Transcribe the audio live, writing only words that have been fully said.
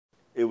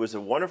it was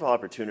a wonderful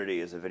opportunity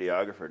as a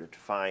videographer to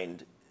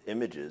find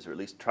images, or at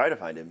least try to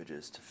find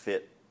images, to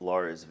fit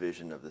Laura's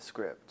vision of the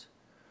script.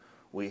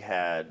 We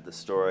had the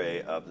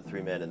story of the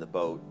three men in the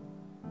boat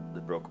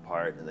that broke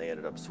apart and they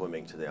ended up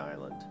swimming to the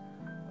island.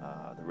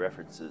 The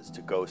references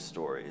to ghost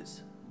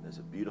stories. There's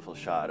a beautiful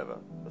shot of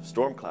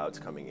storm clouds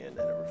coming in, and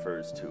it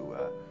refers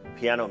to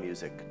piano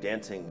music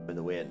dancing in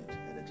the wind,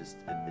 and it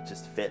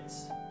just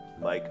fits.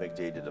 Mike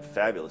McDade did a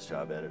fabulous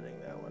job editing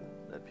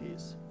that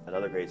piece.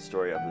 Another great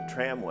story of the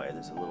tramway.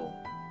 There's a little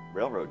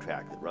railroad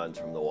track that runs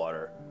from the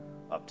water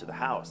up to the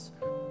house.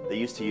 They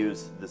used to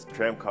use this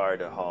tram car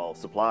to haul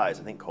supplies,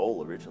 I think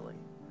coal originally.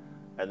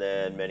 And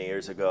then many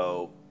years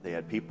ago, they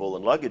had people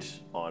and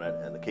luggage on it,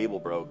 and the cable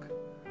broke,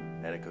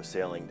 and it goes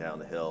sailing down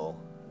the hill.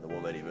 The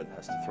woman even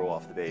has to throw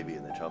off the baby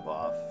and then jump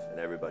off, and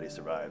everybody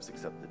survives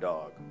except the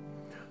dog.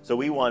 So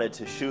we wanted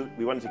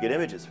to get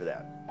images for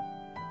that.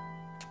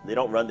 They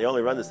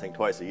only run this thing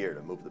twice a year,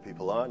 to move the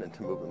people on and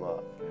to move them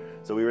off.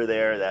 So we were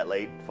there that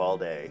late fall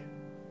day.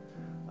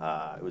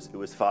 It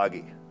was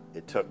foggy.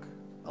 It took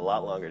a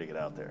lot longer to get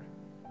out there.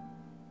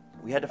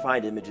 We had to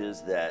find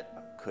images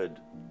that could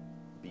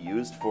be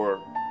used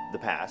for the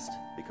past,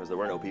 because there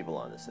were no people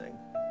on this thing.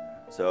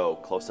 So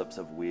close-ups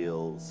of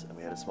wheels, and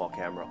we had a small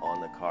camera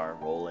on the car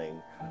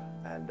rolling,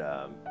 and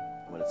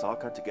when it's all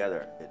cut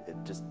together, it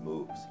just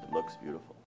moves. It looks beautiful.